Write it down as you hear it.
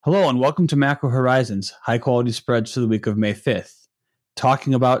Hello and welcome to Macro Horizons, high quality spreads for the week of May 5th,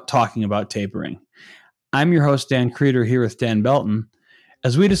 talking about tapering. I'm your host, Dan Creeder, here with Dan Belton,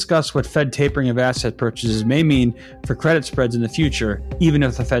 as we discuss what Fed tapering of asset purchases may mean for credit spreads in the future, even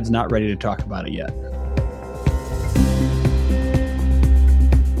if the Fed's not ready to talk about it yet.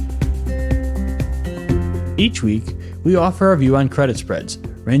 Each week, we offer our view on credit spreads,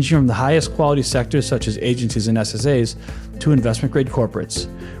 ranging from the highest quality sectors such as agencies and SSAs to investment-grade corporates.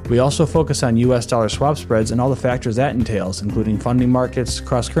 We also focus on U.S. dollar swap spreads and all the factors that entails, including funding markets,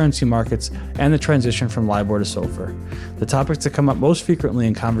 cross-currency markets, and the transition from LIBOR to SOFR. The topics that come up most frequently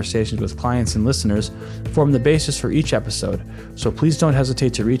in conversations with clients and listeners form the basis for each episode, so please don't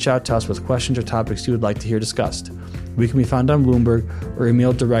hesitate to reach out to us with questions or topics you would like to hear discussed. We can be found on Bloomberg or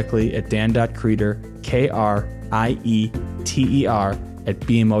emailed directly at dan.creeder, K-R-I-E-T-E-R, at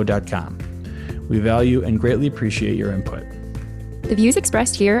bmo.com. We value and greatly appreciate your input. The views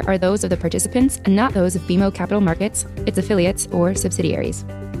expressed here are those of the participants and not those of BMO Capital Markets, its affiliates, or subsidiaries.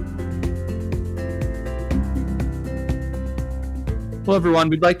 Hello, everyone.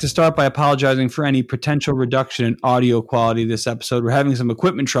 We'd like to start by apologizing for any potential reduction in audio quality this episode. We're having some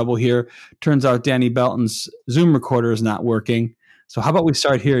equipment trouble here. Turns out Danny Belton's Zoom recorder is not working. So how about we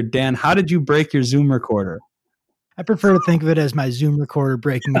start here? Dan, how did you break your Zoom recorder? I prefer to think of it as my Zoom recorder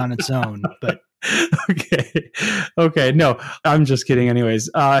breaking on its own, but Okay. No, I'm just kidding.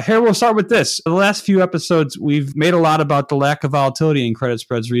 Anyways, here we'll start with this. The last few episodes, we've made a lot about the lack of volatility in credit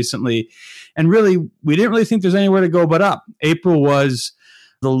spreads recently. And really, we didn't really think there's anywhere to go but up. April was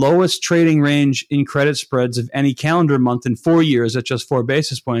the lowest trading range in credit spreads of any calendar month in 4 years at just 4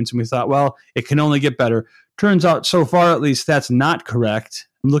 basis points. And we thought, well, it can only get better. Turns out, so far at least, that's not correct.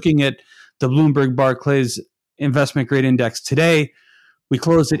 I'm looking at the Bloomberg Barclays investment grade index today. We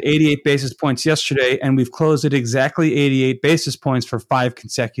closed at 88 basis points yesterday, and we've closed at exactly 88 basis points for 5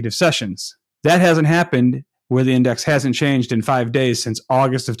 consecutive sessions. That hasn't happened where the index hasn't changed in 5 days since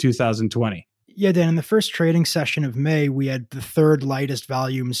August of 2020. Yeah, Dan, in the first trading session of May, we had the third lightest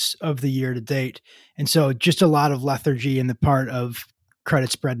volumes of the year to date. And so just a lot of lethargy in the part of credit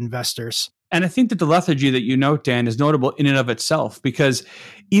spread investors. And I think that the lethargy that you note, Dan, is notable in and of itself, because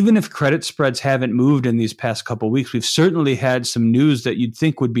even if credit spreads haven't moved in these past couple of weeks, we've certainly had some news that you'd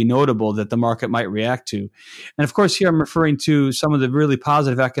think would be notable that the market might react to. And of course, here I'm referring to some of the really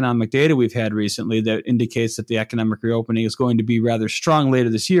positive economic data we've had recently that indicates that the economic reopening is going to be rather strong later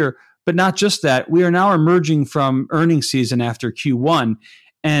this year. But not just that, we are now emerging from earnings season after Q1,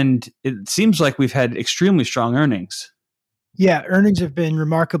 and it seems like we've had extremely strong earnings. Yeah, earnings have been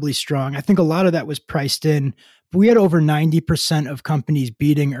remarkably strong. I think a lot of that was priced in. We had over 90% of companies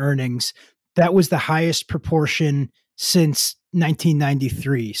beating earnings. That was the highest proportion since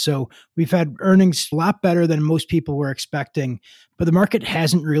 1993. So we've had earnings a lot better than most people were expecting, but the market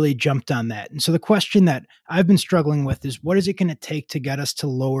hasn't really jumped on that. And so the question that I've been struggling with is, what is it going to take to get us to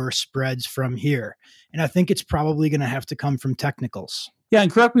lower spreads from here? And I think it's probably going to have to come from technicals. Yeah, and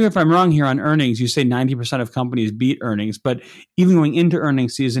correct me if I'm wrong here on earnings. You say 90% of companies beat earnings, but even going into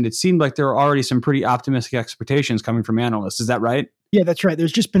earnings season, it seemed like there were already some pretty optimistic expectations coming from analysts. Is that right? Yeah, that's right.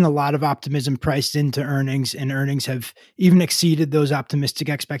 There's just been a lot of optimism priced into earnings, and earnings have even exceeded those optimistic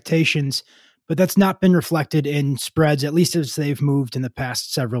expectations. But that's not been reflected in spreads, at least as they've moved in the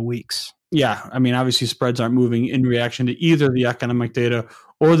past several weeks. Yeah, I mean, obviously spreads aren't moving in reaction to either the economic data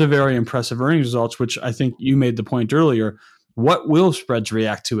or the very impressive earnings results, which I think you made the point earlier. What will spreads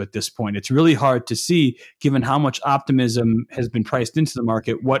react to at this point? It's really hard to see, given how much optimism has been priced into the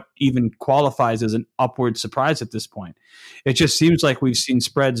market, what even qualifies as an upward surprise at this point. It just seems like we've seen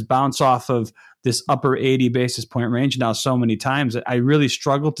spreads bounce off of this upper 80 basis point range now so many times that I really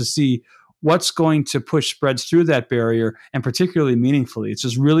struggle to see what's going to push spreads through that barrier, and particularly meaningfully. It's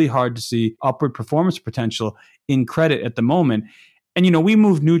just really hard to see upward performance potential in credit at the moment. And, we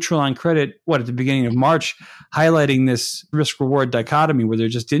moved neutral on credit, at the beginning of March, highlighting this risk-reward dichotomy where there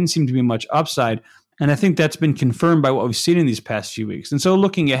just didn't seem to be much upside. And I think that's been confirmed by what we've seen in these past few weeks. And so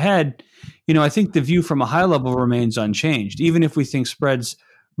looking ahead, I think the view from a high level remains unchanged. Even if we think spreads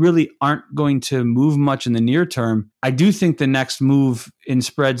really aren't going to move much in the near term, I do think the next move in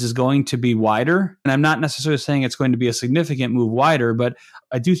spreads is going to be wider. And I'm not necessarily saying it's going to be a significant move wider, but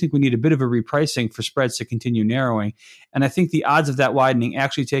I do think we need a bit of a repricing for spreads to continue narrowing. And I think the odds of that widening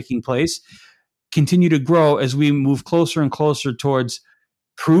actually taking place continue to grow as we move closer and closer towards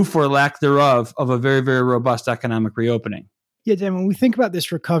proof or lack thereof of a very, very robust economic reopening. Yeah, Dan, when we think about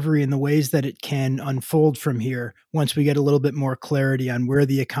this recovery and the ways that it can unfold from here, once we get a little bit more clarity on where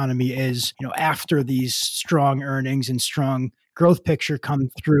the economy is, after these strong earnings and strong growth picture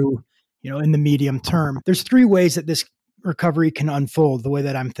come through, in the medium term, there's 3 ways that this recovery can unfold the way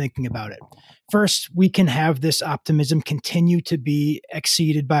that I'm thinking about it. First, we can have this optimism continue to be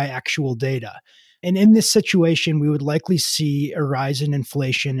exceeded by actual data. And in this situation, we would likely see a rise in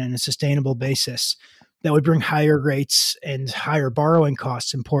inflation on a sustainable basis that would bring higher rates and higher borrowing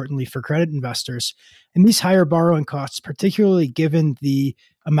costs, importantly for credit investors. And these higher borrowing costs, particularly given the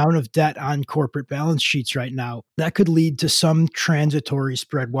amount of debt on corporate balance sheets right now, that could lead to some transitory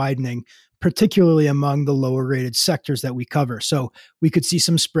spread widening, particularly among the lower rated sectors that we cover. So we could see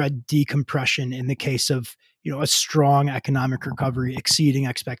some spread decompression in the case of a strong economic recovery exceeding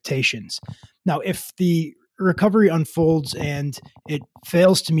expectations. Now, if the recovery unfolds and it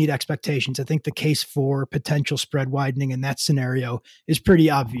fails to meet expectations, I think the case for potential spread widening in that scenario is pretty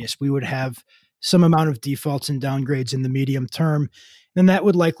obvious. We would have some amount of defaults and downgrades in the medium term, and that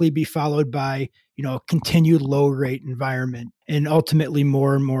would likely be followed by a continued low rate environment and ultimately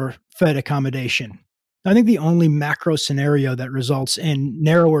more and more Fed accommodation. I think the only macro scenario that results in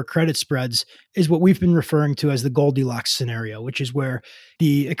narrower credit spreads is what we've been referring to as the Goldilocks scenario, which is where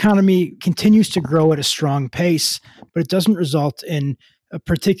the economy continues to grow at a strong pace, but it doesn't result in a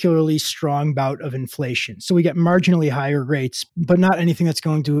particularly strong bout of inflation. So we get marginally higher rates, but not anything that's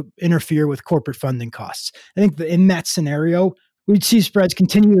going to interfere with corporate funding costs. I think that in that scenario, we'd see spreads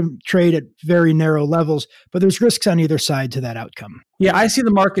continue to trade at very narrow levels, but there's risks on either side to that outcome. Yeah, I see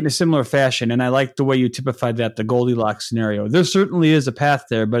the market in a similar fashion, and I like the way you typified that, the Goldilocks scenario. There certainly is a path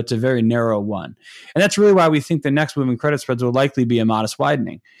there, but it's a very narrow one. And that's really why we think the next move in credit spreads will likely be a modest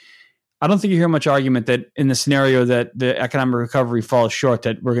widening. I don't think you hear much argument that in the scenario that the economic recovery falls short,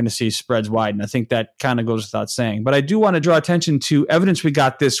 that we're going to see spreads widen. I think that kind of goes without saying. But I do want to draw attention to evidence we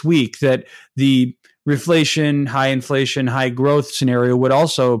got this week that the reflation, high inflation, high growth scenario would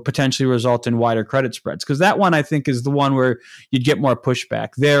also potentially result in wider credit spreads. Because that one, I think, is the one where you'd get more pushback.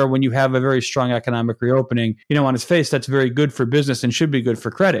 There, when you have a very strong economic reopening, on its face, that's very good for business and should be good for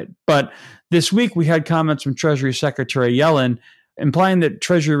credit. But this week, we had comments from Treasury Secretary Yellen implying that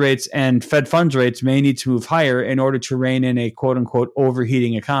Treasury rates and Fed funds rates may need to move higher in order to rein in a quote-unquote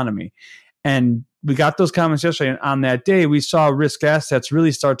overheating economy. And we got those comments yesterday, and on that day, we saw risk assets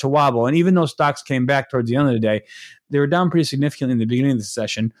really start to wobble. And even though stocks came back towards the end of the day, they were down pretty significantly in the beginning of the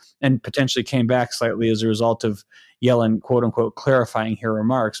session and potentially came back slightly as a result of Yellen, quote-unquote, clarifying her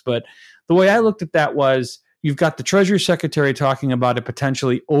remarks. But the way I looked at that was, you've got the Treasury Secretary talking about a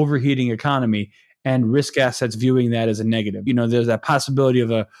potentially overheating economy, and risk assets viewing that as a negative. There's that possibility of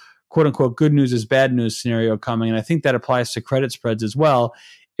a quote-unquote good news is bad news scenario coming, and I think that applies to credit spreads as well.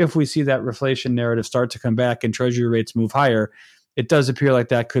 If we see that reflation narrative start to come back and Treasury rates move higher, it does appear like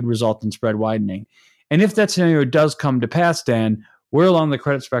that could result in spread widening. And if that scenario does come to pass, Dan, where along the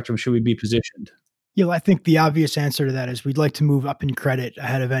credit spectrum should we be positioned? I think the obvious answer to that is we'd like to move up in credit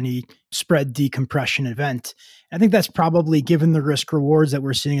ahead of any spread decompression event. I think that's probably, given the risk rewards that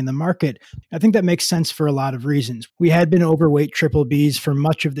we're seeing in the market, I think that makes sense for a lot of reasons. We had been overweight triple Bs for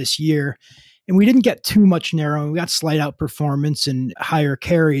much of this year, and we didn't get too much narrowing. We got slight outperformance and higher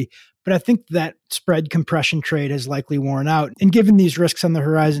carry, but I think that spread compression trade has likely worn out. And given these risks on the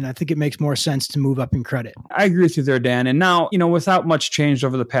horizon, I think it makes more sense to move up in credit. I agree with you there, Dan. And now, without much change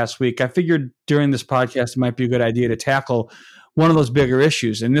over the past week, I figured during this podcast, it might be a good idea to tackle one of those bigger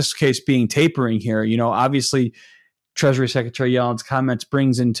issues, in this case being tapering here. Obviously, Treasury Secretary Yellen's comments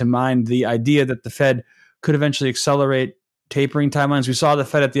brings into mind the idea that the Fed could eventually accelerate tapering timelines. We saw the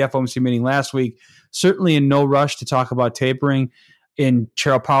Fed at the FOMC meeting last week, certainly in no rush to talk about tapering. In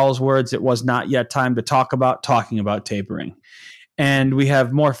Chair Powell's words, it was not yet time to talk about talking about tapering. And we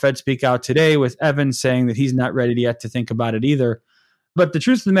have more Fed speak out today, with Evans saying that he's not ready yet to think about it either. But the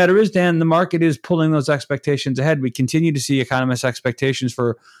truth of the matter is, Dan, the market is pulling those expectations ahead. We continue to see economists' expectations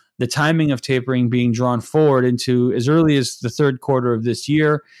for the timing of tapering being drawn forward into as early as the third quarter of this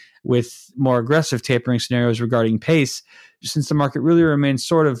year, with more aggressive tapering scenarios regarding pace, since the market really remains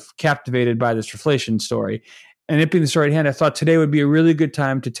sort of captivated by this reflation story. And it being the story at hand, I thought today would be a really good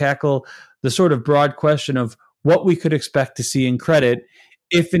time to tackle the sort of broad question of what we could expect to see in credit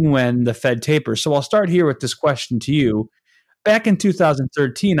if and when the Fed tapers. So I'll start here with this question to you. Back in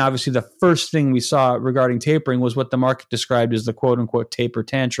 2013, obviously the first thing we saw regarding tapering was what the market described as the quote-unquote taper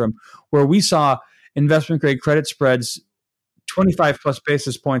tantrum, where we saw investment-grade credit spreads 25 plus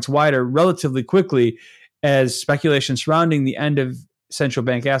basis points wider relatively quickly as speculation surrounding the end of central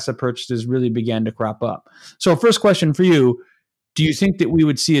bank asset purchases really began to crop up. So first question for you, do you think that we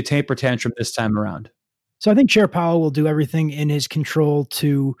would see a taper tantrum this time around? So I think Chair Powell will do everything in his control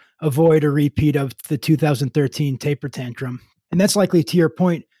to avoid a repeat of the 2013 taper tantrum. And that's likely, to your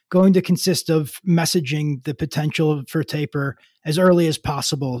point, going to consist of messaging the potential for taper as early as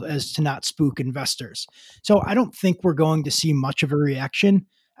possible as to not spook investors. So I don't think we're going to see much of a reaction.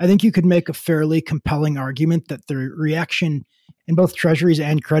 I think you could make a fairly compelling argument that the reaction in both treasuries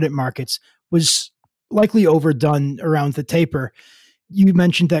and credit markets was likely overdone around the taper. You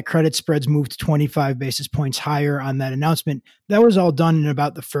mentioned that credit spreads moved 25 basis points higher on that announcement. That was all done in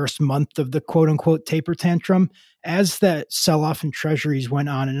about the first month of the quote unquote taper tantrum. As that sell-off in treasuries went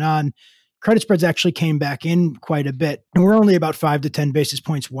on, credit spreads actually came back in quite a bit. And we're only about 5 to 10 basis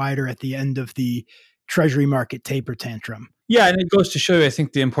points wider at the end of the treasury market taper tantrum. Yeah, and it goes to show you, I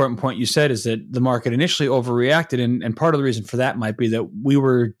think the important point you said is that the market initially overreacted. And part of the reason for that might be that we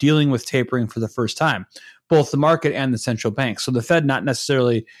were dealing with tapering for the first time, both the market and the central bank. So the Fed not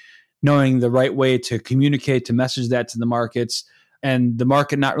necessarily knowing the right way to communicate, to message that to the markets, and the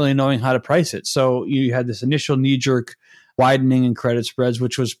market not really knowing how to price it. So you had this initial knee-jerk widening in credit spreads,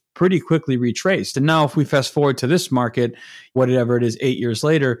 which was pretty quickly retraced. And now if we fast forward to this market, whatever it is, 8 years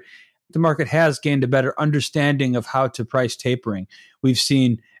later, the market has gained a better understanding of how to price tapering. We've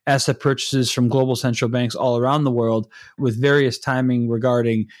seen asset purchases from global central banks all around the world with various timing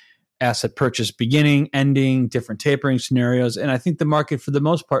regarding asset purchase beginning, ending, different tapering scenarios. And I think the market, for the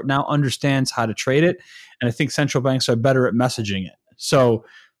most part, now understands how to trade it. And I think central banks are better at messaging it. So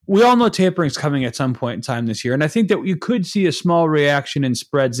we all know tapering is coming at some point in time this year. And I think that you could see a small reaction in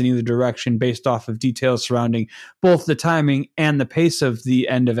spreads in either direction based off of details surrounding both the timing and the pace of the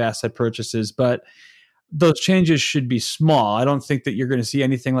end of asset purchases. But those changes should be small. I don't think that you're going to see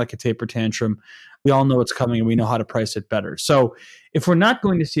anything like a taper tantrum. We all know it's coming and we know how to price it better. So if we're not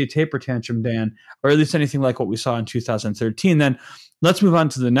going to see a taper tantrum, Dan, or at least anything like what we saw in 2013, then let's move on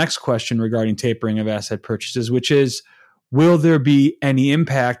to the next question regarding tapering of asset purchases, which is, will there be any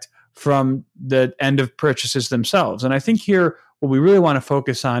impact from the end of purchases themselves? And I think here, what we really want to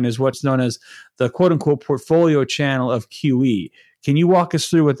focus on is what's known as the quote unquote portfolio channel of QE. Can you walk us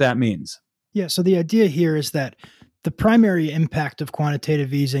through what that means? Yeah. So the idea here is that the primary impact of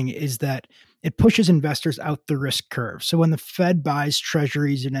quantitative easing is that it pushes investors out the risk curve. So when the Fed buys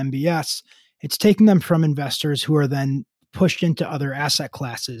treasuries and MBS, it's taking them from investors who are then pushed into other asset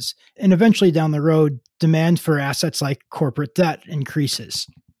classes. And eventually down the road, demand for assets like corporate debt increases.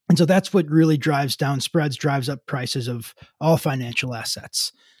 And so that's what really drives down spreads, drives up prices of all financial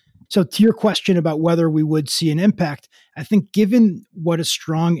assets. So to your question about whether we would see an impact, I think given what a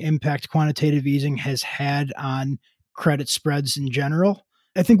strong impact quantitative easing has had on credit spreads in general,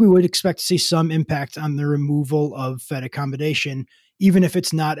 I think we would expect to see some impact on the removal of Fed accommodation, even if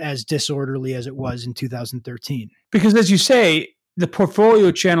it's not as disorderly as it was in 2013. Because as you say, the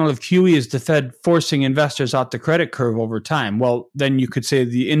portfolio channel of QE is the Fed forcing investors out the credit curve over time. Well, then you could say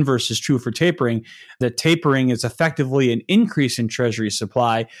the inverse is true for tapering, that tapering is effectively an increase in treasury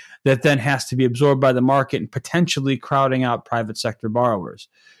supply that then has to be absorbed by the market and potentially crowding out private sector borrowers.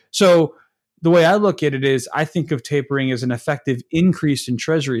 So the way I look at it is I think of tapering as an effective increase in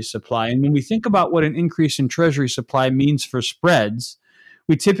treasury supply. And when we think about what an increase in treasury supply means for spreads,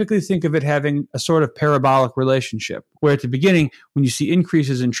 we typically think of it having a sort of parabolic relationship, where at the beginning, when you see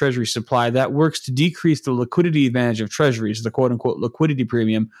increases in treasury supply, that works to decrease the liquidity advantage of treasuries, the quote-unquote liquidity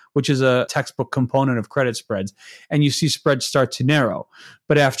premium, which is a textbook component of credit spreads, and you see spreads start to narrow.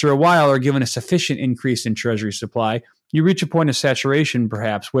 But after a while, or given a sufficient increase in treasury supply, you reach a point of saturation,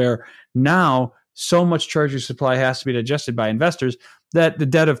 perhaps, where now so much treasury supply has to be digested by investors that the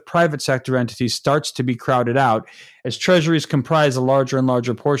debt of private sector entities starts to be crowded out as treasuries comprise a larger and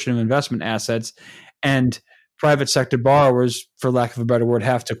larger portion of investment assets, and private sector borrowers, for lack of a better word,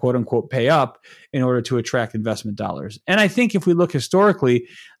 have to quote unquote pay up in order to attract investment dollars. And I think if we look historically,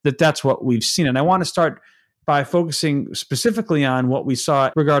 that's what we've seen. And I want to start by focusing specifically on what we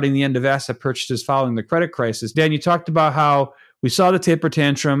saw regarding the end of asset purchases following the credit crisis. Dan, you talked about how we saw the taper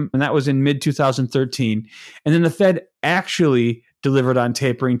tantrum, and that was in mid-2013. And then the Fed actually delivered on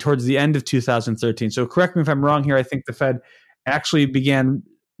tapering towards the end of 2013. So correct me if I'm wrong here. I think the Fed actually began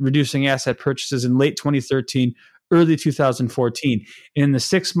reducing asset purchases in late 2013, early 2014. And in the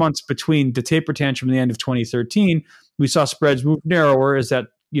 6 months between the taper tantrum and the end of 2013, we saw spreads move narrower as that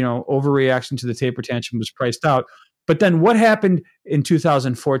overreaction to the taper tantrum was priced out. But then what happened in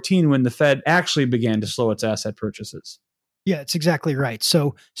 2014 when the Fed actually began to slow its asset purchases? Yeah, it's exactly right.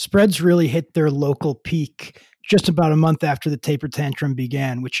 So spreads really hit their local peak just about a month after the taper tantrum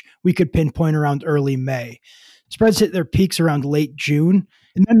began, which we could pinpoint around early May. Spreads hit their peaks around late June,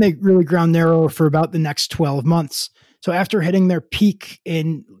 and then they really ground narrower for about the next 12 months. So after hitting their peak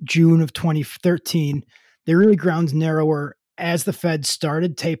in June of 2013, they really ground narrower as the Fed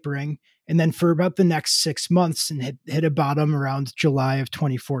started tapering, and then for about the next 6 months and hit a bottom around July of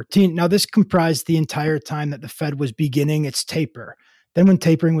 2014. Now, this comprised the entire time that the Fed was beginning its taper. Then when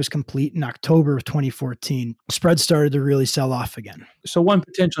tapering was complete in October of 2014, spreads started to really sell off again. So one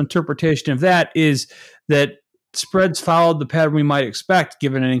potential interpretation of that is that spreads followed the pattern we might expect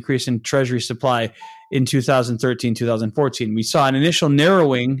given an increase in Treasury supply in 2013, 2014. We saw an initial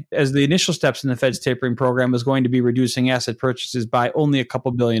narrowing as the initial steps in the Fed's tapering program was going to be reducing asset purchases by only a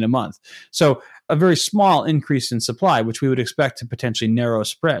couple billion a month. So a very small increase in supply, which we would expect to potentially narrow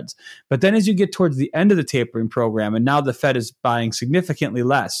spreads. But then as you get towards the end of the tapering program, and now the Fed is buying significantly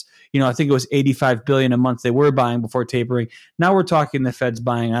less, I think it was 85 billion a month they were buying before tapering. Now we're talking the Fed's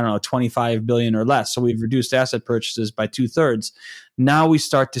buying, 25 billion or less. So we've reduced asset purchases by 2/3. Now we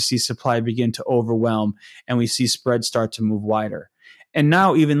start to see supply begin to overwhelm and we see spreads start to move wider. And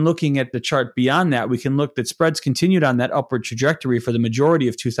now even looking at the chart beyond that, we can look that spreads continued on that upward trajectory for the majority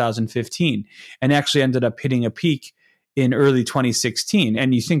of 2015 and actually ended up hitting a peak in early 2016.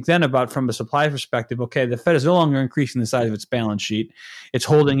 And you think then about from a supply perspective, okay, the Fed is no longer increasing the size of its balance sheet. It's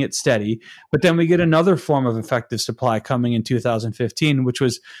holding it steady. But then we get another form of effective supply coming in 2015, which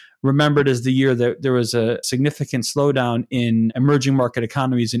was remembered as the year that there was a significant slowdown in emerging market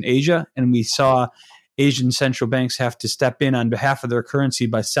economies in Asia. And we saw Asian central banks have to step in on behalf of their currency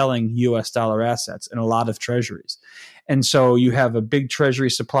by selling US dollar assets and a lot of treasuries. And so you have a big treasury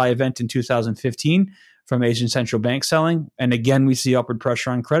supply event in 2015 from Asian central bank selling. And again, we see upward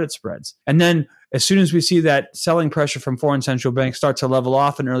pressure on credit spreads. And then as soon as we see that selling pressure from foreign central banks start to level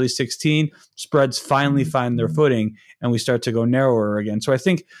off in early 16, spreads finally find their footing and we start to go narrower again. So I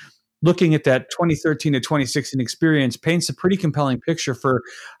think looking at that 2013 to 2016 experience paints a pretty compelling picture for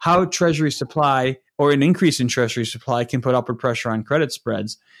how treasury supply or an increase in treasury supply can put upward pressure on credit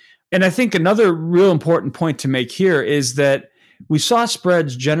spreads. And I think another real important point to make here is that we saw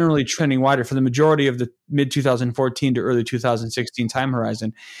spreads generally trending wider for the majority of the mid-2014 to early 2016 time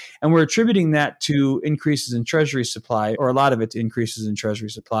horizon. And we're attributing that to increases in treasury supply, or a lot of it to increases in treasury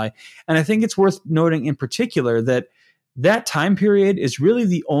supply. And I think it's worth noting in particular that that time period is really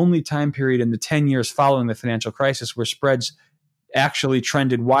the only time period in the 10 years following the financial crisis where spreads actually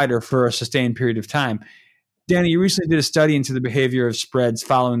trended wider for a sustained period of time. Danny, you recently did a study into the behavior of spreads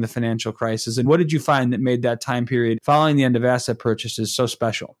following the financial crisis. And what did you find that made that time period following the end of asset purchases so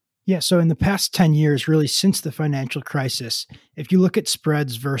special? Yeah, so in the past 10 years, really since the financial crisis, if you look at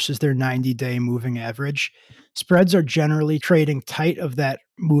spreads versus their 90-day moving average, spreads are generally trading tight of that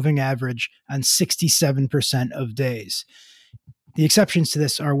moving average on 67% of days. The exceptions to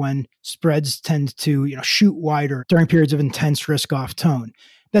this are when spreads tend to shoot wider during periods of intense risk-off tone.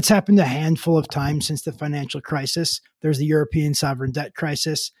 That's happened a handful of times since the financial crisis. There's the European sovereign debt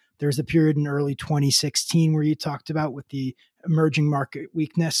crisis. There's the period in early 2016 where you talked about with the emerging market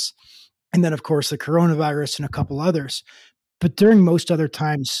weakness. And then, of course, the coronavirus and a couple others. But during most other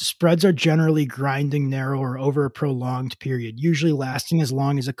times, spreads are generally grinding narrower over a prolonged period, usually lasting as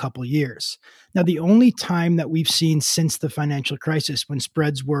long as a couple years. Now, the only time that we've seen since the financial crisis when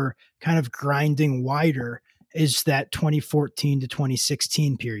spreads were kind of grinding wider is that 2014 to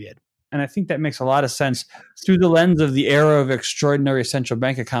 2016 period. And I think that makes a lot of sense through the lens of the era of extraordinary central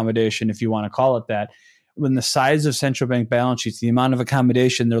bank accommodation, if you want to call it that. When the size of central bank balance sheets, the amount of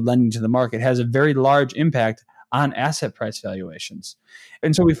accommodation they're lending to the market has a very large impact on asset price valuations.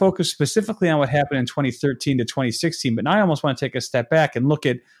 And so we focus specifically on what happened in 2013 to 2016. But now I almost want to take a step back and look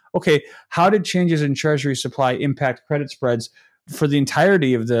at, okay, how did changes in treasury supply impact credit spreads for the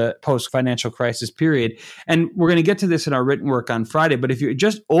entirety of the post-financial crisis period? And we're going to get to this in our written work on Friday, but if you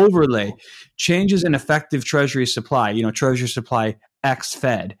just overlay changes in effective treasury supply, treasury supply ex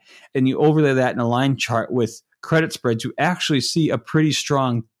Fed, and you overlay that in a line chart with credit spreads, you actually see a pretty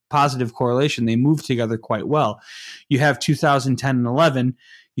strong positive correlation. They move together quite well. You have 2010 and 11,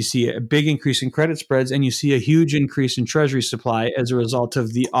 you see a big increase in credit spreads, and you see a huge increase in treasury supply as a result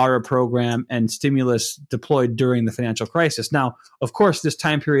of the ARA program and stimulus deployed during the financial crisis. Now, of course, this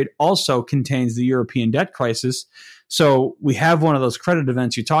time period also contains the European debt crisis. So we have one of those credit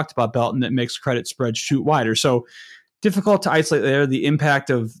events you talked about, Belton, that makes credit spreads shoot wider. So difficult to isolate there the impact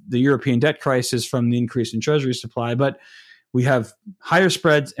of the European debt crisis from the increase in treasury supply, but we have higher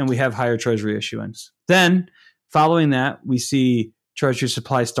spreads and we have higher treasury issuance. Then following that, we see treasury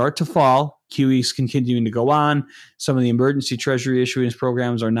supply start to fall, QE's continuing to go on. Some of the emergency treasury issuance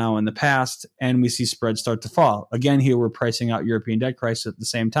programs are now in the past, and we see spreads start to fall. Again, here we're pricing out European debt crisis at the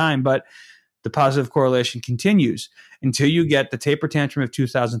same time, but the positive correlation continues until you get the taper tantrum of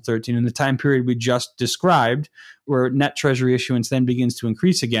 2013 and the time period we just described, where net treasury issuance then begins to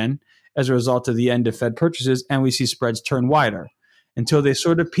increase again as a result of the end of Fed purchases, and we see spreads turn wider. until they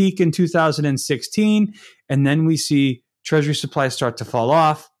sort of peak in 2016. And then we see Treasury supply start to fall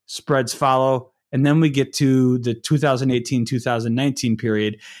off, spreads follow, and then we get to the 2018-2019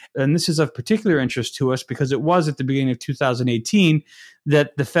 period. And this is of particular interest to us because it was at the beginning of 2018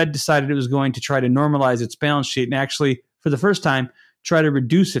 that the Fed decided it was going to try to normalize its balance sheet and actually, for the first time, try to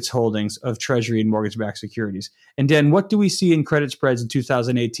reduce its holdings of Treasury and mortgage-backed securities. And Dan, what do we see in credit spreads in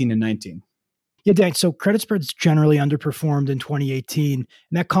 2018 and 19? Yeah, Dan, so credit spreads generally underperformed in 2018, and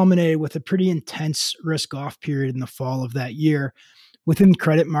that culminated with a pretty intense risk-off period in the fall of that year. Within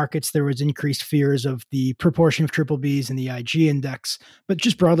credit markets, there was increased fears of the proportion of triple Bs in the IG index. But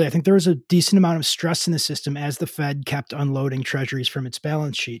just broadly, I think there was a decent amount of stress in the system as the Fed kept unloading treasuries from its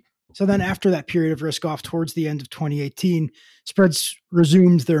balance sheet. So then after that period of risk off towards the end of 2018, spreads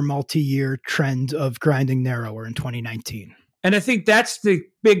resumed their multi-year trend of grinding narrower in 2019. And I think that's the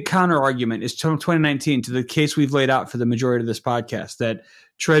big counter argument is 2019 to the case we've laid out for the majority of this podcast, that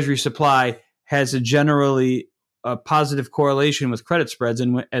Treasury supply has a generally positive correlation with credit spreads.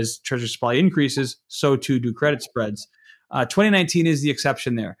 And as Treasury supply increases, so too do credit spreads. 2019 is the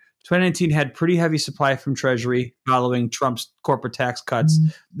exception there. 2019 had pretty heavy supply from Treasury following Trump's corporate tax cuts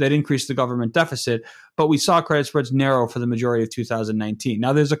that increased the government deficit, but we saw credit spreads narrow for the majority of 2019.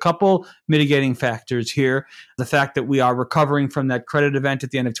 Now, there's a couple mitigating factors here. The fact that we are recovering from that credit event at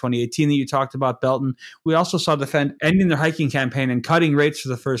the end of 2018 that you talked about, Belton. We also saw the Fed ending their hiking campaign and cutting rates for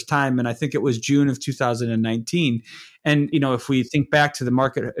the first time, and I think it was June of 2019. And, if we think back to the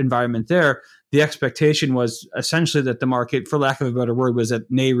market environment there, the expectation was essentially that the market, for lack of a better word, was at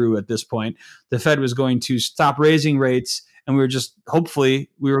Nehru at this point. The Fed was going to stop raising rates, and hopefully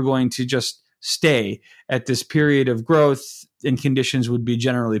we were going to just stay at this period of growth, and conditions would be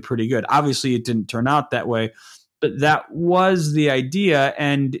generally pretty good. Obviously, it didn't turn out that way, but that was the idea.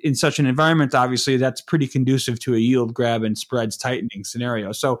 And in such an environment, obviously, that's pretty conducive to a yield grab and spreads tightening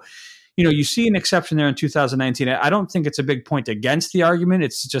scenario. So, you see an exception there in 2019. I don't think it's a big point against the argument.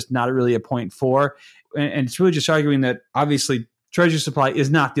 It's just not really a point for. And it's really just arguing that obviously Treasury supply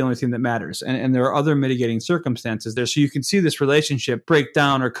is not the only thing that matters. And there are other mitigating circumstances there. So you can see this relationship break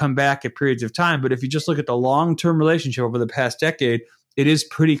down or come back at periods of time. But if you just look at the long-term relationship over the past decade, it is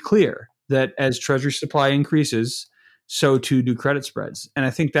pretty clear that as Treasury supply increases, so too do credit spreads. And I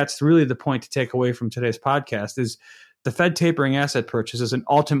think that's really the point to take away from today's podcast is the Fed tapering asset purchases and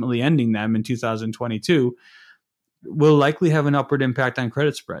ultimately ending them in 2022 will likely have an upward impact on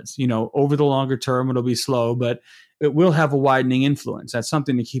credit spreads. Over the longer term, it'll be slow, but it will have a widening influence. That's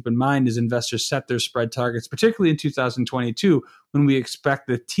something to keep in mind as investors set their spread targets, particularly in 2022, when we expect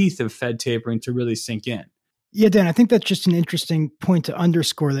the teeth of Fed tapering to really sink in. Yeah, Dan, I think that's just an interesting point to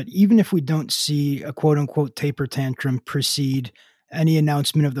underscore that even if we don't see a quote unquote taper tantrum precede any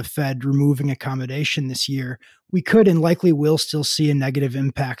announcement of the Fed removing accommodation this year, we could and likely will still see a negative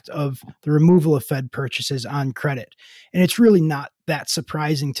impact of the removal of Fed purchases on credit. And it's really not that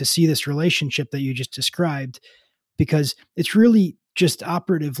surprising to see this relationship that you just described, because it's really just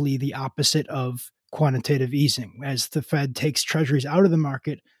operatively the opposite of quantitative easing. As the Fed takes treasuries out of the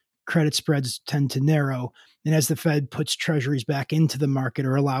market, credit spreads tend to narrow. And as the Fed puts treasuries back into the market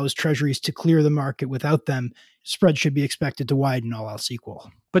or allows treasuries to clear the market without them, spreads should be expected to widen, all else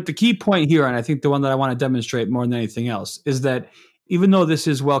equal. But the key point here, and I think the one that I want to demonstrate more than anything else, is that even though this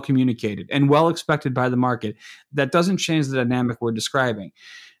is well communicated and well expected by the market, that doesn't change the dynamic we're describing.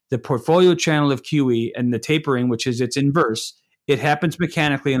 The portfolio channel of QE and the tapering, which is its inverse, it happens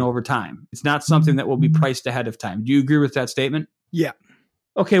mechanically and over time. It's not something that will be priced ahead of time. Do you agree with that statement? Yeah.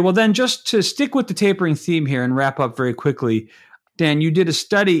 Okay, well then just to stick with the tapering theme here and wrap up very quickly, Dan, you did a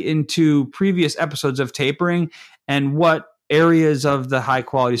study into previous episodes of tapering and what areas of the high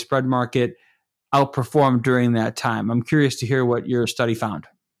quality spread market outperformed during that time. I'm curious to hear what your study found.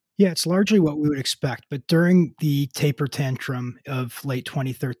 Yeah, it's largely what we would expect. But during the taper tantrum of late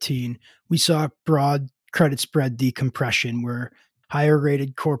 2013, we saw broad credit spread decompression where higher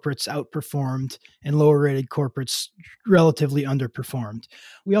rated corporates outperformed and lower rated corporates relatively underperformed.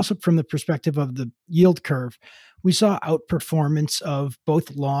 We also, from the perspective of the yield curve, we saw outperformance of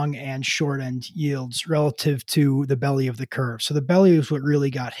both long and short end yields relative to the belly of the curve. So the belly is what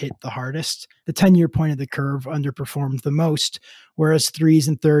really got hit the hardest. The 10-year point of the curve underperformed the most, whereas 3s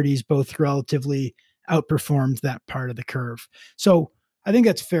and 30s both relatively outperformed that part of the curve. So I think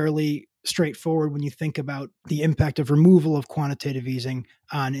that's fairly straightforward when you think about the impact of removal of quantitative easing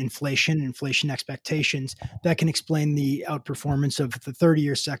on inflation expectations. That can explain the outperformance of the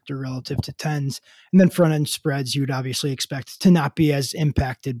 30-year sector relative to 10s. And then front-end spreads you would obviously expect to not be as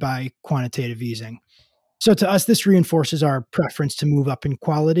impacted by quantitative easing. So to us, this reinforces our preference to move up in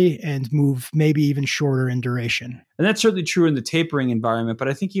quality and move maybe even shorter in duration. And that's certainly true in the tapering environment, but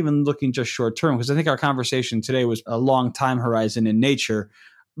I think even looking just short term, because I think our conversation today was a long time horizon in nature,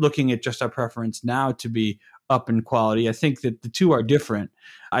 looking at just our preference now to be up in quality. I think that the two are different.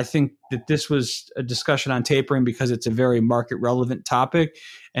 I think that this was a discussion on tapering because it's a very market relevant topic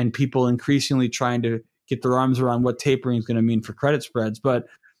and people increasingly trying to get their arms around what tapering is going to mean for credit spreads. But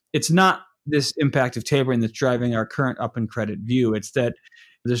it's not this impact of tapering that's driving our current up in credit view. It's that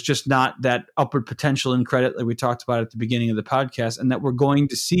there's just not that upward potential in credit that we talked about at the beginning of the podcast, and that we're going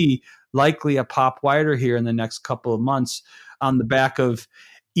to see likely a pop wider here in the next couple of months on the back of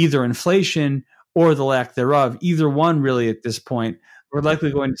either inflation or the lack thereof. Either one really at this point. We're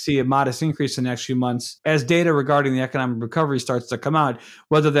likely going to see a modest increase in the next few months as data regarding the economic recovery starts to come out,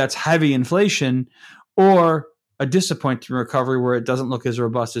 whether that's heavy inflation or a disappointing recovery where it doesn't look as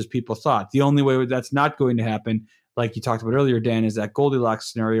robust as people thought. The only way that's not going to happen, like you talked about earlier, Dan, is that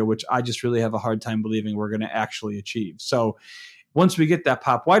Goldilocks scenario, which I just really have a hard time believing we're going to actually achieve. So once we get that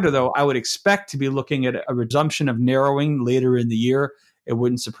pop wider, though, I would expect to be looking at a resumption of narrowing later in the year. It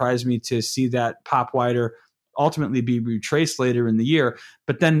wouldn't surprise me to see that pop wider ultimately be retraced later in the year.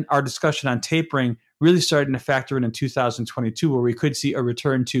 But then our discussion on tapering really starting to factor in 2022, where we could see a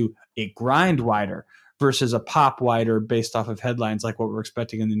return to a grind wider versus a pop wider based off of headlines like what we're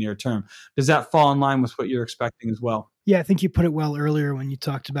expecting in the near term. Does that fall in line with what you're expecting as well? Yeah, I think you put it well earlier when you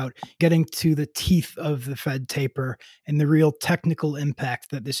talked about getting to the teeth of the Fed taper and the real technical impact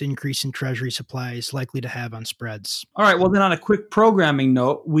that this increase in Treasury supply is likely to have on spreads. All right. Well, then on a quick programming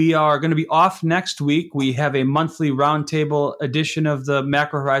note, we are going to be off next week. We have a monthly roundtable edition of the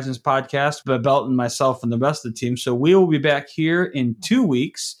Macro Horizons podcast by Belton, myself, and the rest of the team. So we will be back here in 2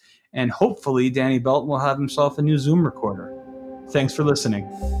 weeks. And hopefully, Danny Belton will have himself a new Zoom recorder. Thanks for listening.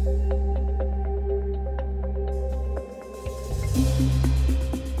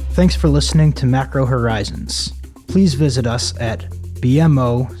 Thanks for listening to Macro Horizons. Please visit us at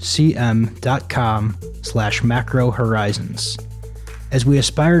bmocm.com/macro horizons. As we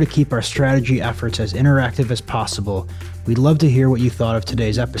aspire to keep our strategy efforts as interactive as possible, we'd love to hear what you thought of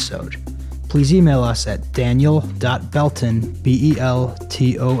today's episode. Please email us at daniel.belton,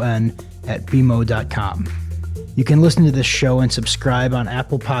 BELTON, @bmo.com. You can listen to this show and subscribe on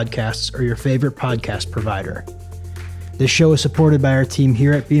Apple Podcasts or your favorite podcast provider. This show is supported by our team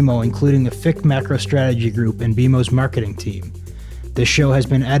here at BMO, including the FIC Macro Strategy Group and BMO's marketing team. This show has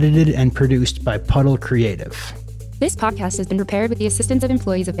been edited and produced by Puddle Creative. This podcast has been prepared with the assistance of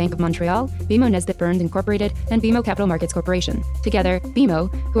employees of Bank of Montreal, BMO Nesbitt Burns Incorporated, and BMO Capital Markets Corporation. Together, BMO,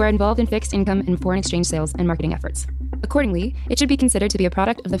 who are involved in fixed income and foreign exchange sales and marketing efforts. Accordingly, it should be considered to be a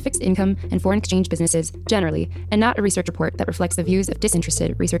product of the fixed income and foreign exchange businesses generally, and not a research report that reflects the views of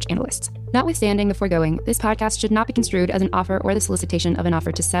disinterested research analysts. Notwithstanding the foregoing, this podcast should not be construed as an offer or the solicitation of an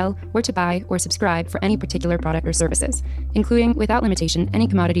offer to sell or to buy or subscribe for any particular product or services, including, without limitation, any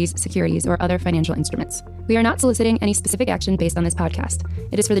commodities, securities, or other financial instruments. We are not soliciting any specific action based on this podcast.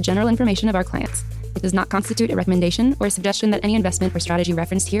 It is for the general information of our clients. It does not constitute a recommendation or a suggestion that any investment or strategy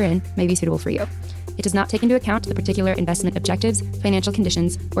referenced herein may be suitable for you. It does not take into account the particular investment objectives, financial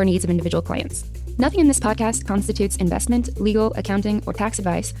conditions, or needs of individual clients. Nothing in this podcast constitutes investment, legal, accounting, or tax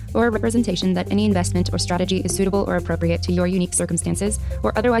advice, or a representation that any investment or strategy is suitable or appropriate to your unique circumstances,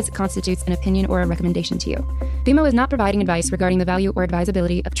 or otherwise it constitutes an opinion or a recommendation to you. BMO is not providing advice regarding the value or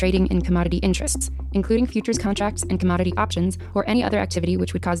advisability of trading in commodity interests, including futures contracts and commodity options, or any other activity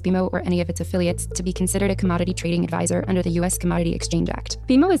which would cause BMO or any of its affiliates to be considered a commodity trading advisor under the U.S. Commodity Exchange Act.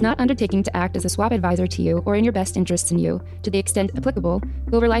 BMO is not undertaking to act as a swap advisor to you or in your best interests in you. To the extent applicable,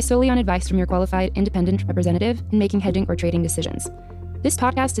 will rely solely on advice from your qualified independent representative in making hedging or trading decisions. This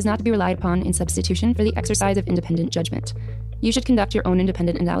podcast is not to be relied upon in substitution for the exercise of independent judgment. You should conduct your own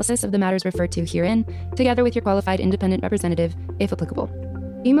independent analysis of the matters referred to herein, together with your qualified independent representative, if applicable.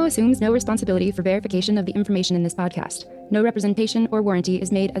 BMO assumes no responsibility for verification of the information in this podcast. No representation or warranty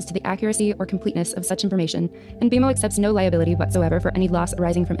is made as to the accuracy or completeness of such information, and BMO accepts no liability whatsoever for any loss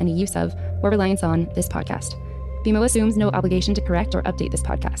arising from any use of or reliance on this podcast. BMO assumes no obligation to correct or update this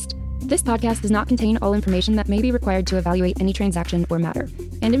podcast. This podcast does not contain all information that may be required to evaluate any transaction or matter,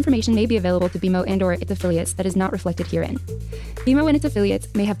 and information may be available to BMO and/or its affiliates that is not reflected herein. BMO and its affiliates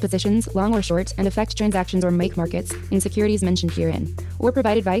may have positions, long or short, and affect transactions or make markets in securities mentioned herein, or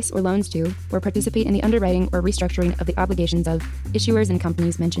provide advice or loans to, or participate in the underwriting or restructuring of the obligations of, issuers and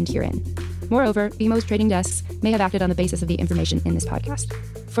companies mentioned herein. Moreover, BMO's trading desks may have acted on the basis of the information in this podcast.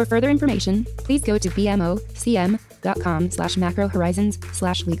 For further information, please go to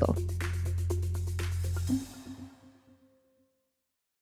bmocm.com/macrohorizons/legal.